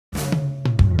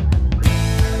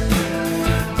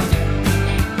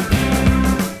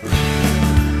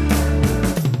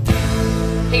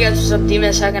Hey guys, what's up?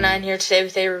 DMS9 here today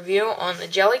with a review on the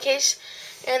Jelly Case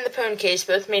and the Pwn Case,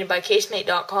 both made by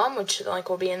Casemate.com, which the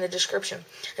link will be in the description.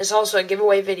 It's also a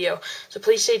giveaway video, so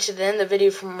please stay to the end of the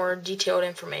video for more detailed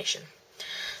information.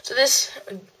 So this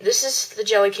is the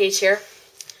Jelly Case here.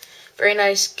 Very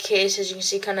nice case, as you can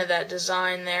see, kind of that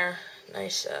design there.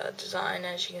 Nice design,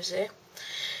 as you can see.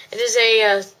 It is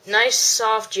a nice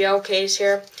soft gel case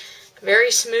here.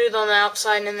 Very smooth on the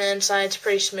outside, and the inside it's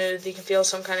pretty smooth. You can feel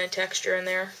some kind of texture in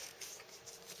there.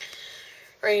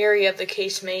 Right here you have the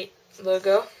Casemate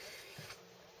logo.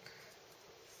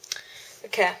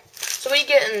 Okay, so what you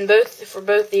get in for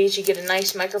both these, you get a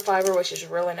nice microfiber, which is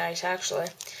really nice actually.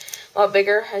 A lot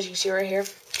bigger, as you can see right here.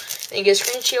 Then you get a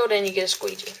screen shield and you get a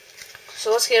squeegee. So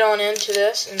let's get on into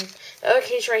this. And the other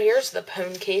case right here is the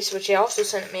Pwn Case, which they also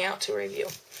sent me out to review.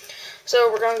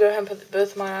 So we're going to go ahead and put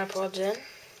both my iPods in.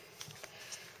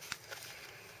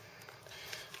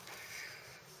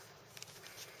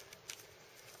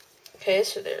 Okay,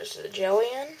 so there's the jelly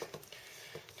in.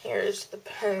 Here's the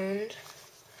Pwn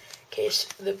Case.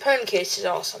 The Pwn Case is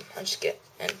awesome. I'll just get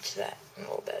into that in a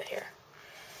little bit here.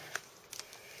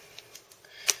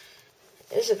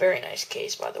 This is a very nice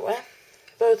case, by the way.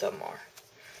 Both of them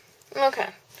are. Okay,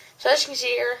 so as you can see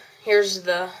here, here's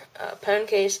the Pwn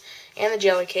Case and the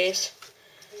Jelly Case.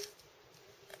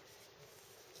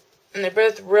 And they're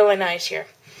both really nice here.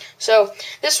 So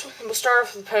this we'll start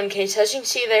off with the Pwn Case. As you can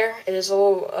see there, it is a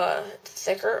little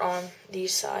thicker on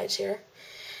these sides here.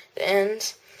 The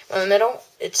ends, in the middle,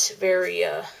 it's very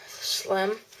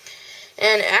slim,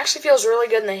 and it actually feels really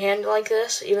good in the hand like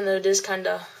this, even though it is kind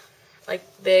of like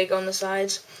big on the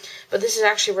sides. But this is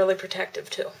actually really protective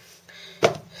too.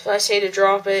 If I say to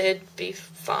drop it, it'd be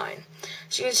fine.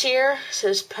 So you can see here, it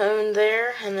says Pwn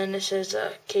there, and then it says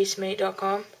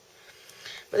Casemate.com.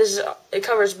 But it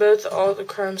covers all the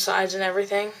chrome sides and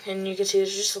everything, and you can see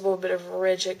there's just a little bit of a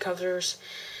ridge that covers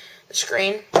the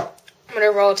screen. But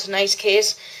overall, it's a nice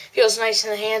case. Feels nice in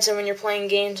the hands, and when you're playing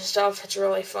games and stuff, it's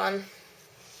really fun.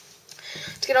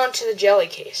 Let's get on to the Jelly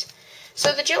Case.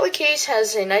 So the Jelly Case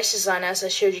has a nice design, as I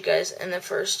showed you guys in the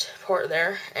first part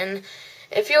there, and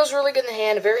it feels really good in the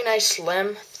hand. A very nice,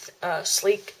 slim,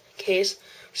 sleek case,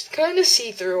 which is kind of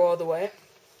see-through all the way.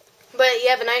 But you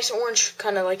have a nice orange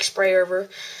kind of like spray over.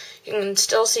 You can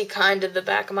still see kind of the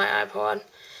back of my iPod.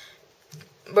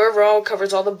 But overall, it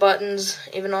covers all the buttons,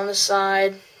 even on the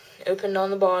side, opened on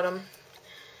the bottom.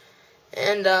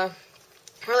 And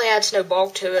really adds no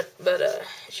bulk to it, but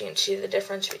as you can see the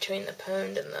difference between the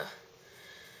Pwn and the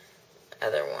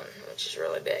other one, which is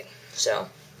really big. So,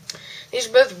 these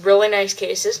are both really nice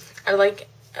cases. I'd like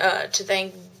to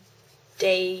thank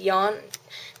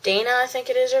Dana, I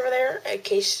think it is over there, at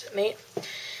Casemate.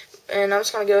 And I'm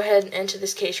just going to go ahead and enter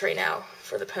this case right now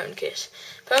for the Pwn Case.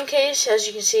 Pwn Case, as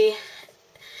you can see,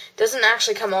 doesn't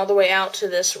actually come all the way out to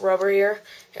this rubber here.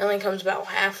 It only comes about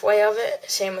halfway of it.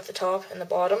 Same with the top and the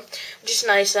bottom, which is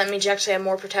nice. That means you actually have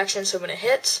more protection, so when it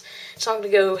hits, it's not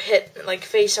going to go hit like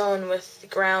face on with the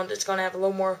ground. It's going to have a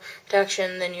little more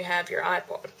protection than you have your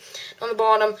iPod. On the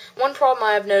bottom, one problem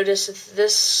I have noticed is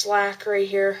this slack right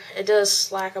here. It does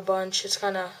slack a bunch. It's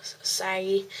kind of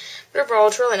saggy. But overall,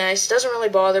 it's really nice. It doesn't really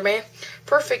bother me.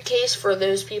 Perfect case for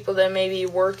those people that may be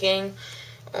working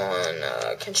on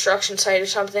a construction site or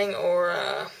something, or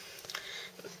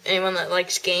anyone that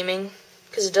likes gaming,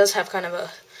 because it does have kind of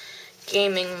a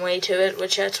gaming way to it,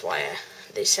 which that's why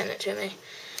they sent it to me.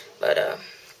 But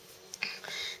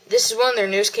this is one of their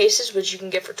newest cases, which you can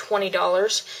get for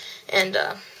 $20, and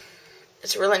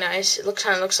it's really nice. It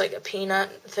kind of looks like a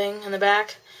peanut thing in the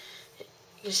back.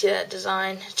 You can see that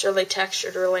design. It's really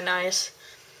textured, really nice.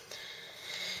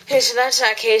 Okay, so that's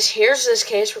that case. Here's this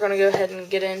case. We're going to go ahead and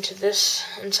get into this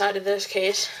inside of this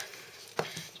case.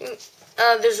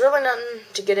 There's really nothing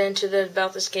to get into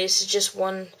about this case. It's just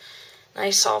one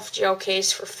nice soft gel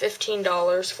case for $15,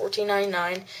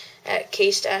 $14.99 at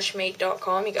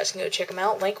case-mate.com. You guys can go check them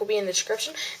out. Link will be in the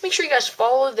description. Make sure you guys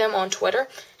follow them on Twitter.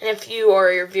 And if you are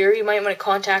a reviewer, you might want to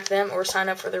contact them or sign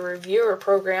up for the reviewer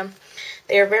program.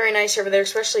 They are very nice over there,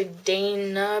 especially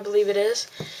Dana, I believe it is.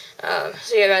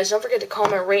 So yeah, guys, don't forget to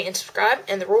comment, rate, and subscribe.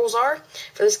 And the rules are,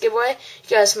 for this giveaway, you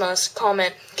guys must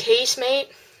comment Casemate,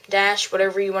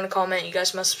 whatever you want to comment. You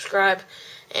guys must subscribe.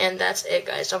 And that's it,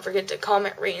 guys. Don't forget to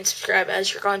comment, rate, and subscribe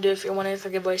as you're going to do if you're wanting for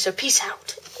giveaway. So peace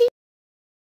out.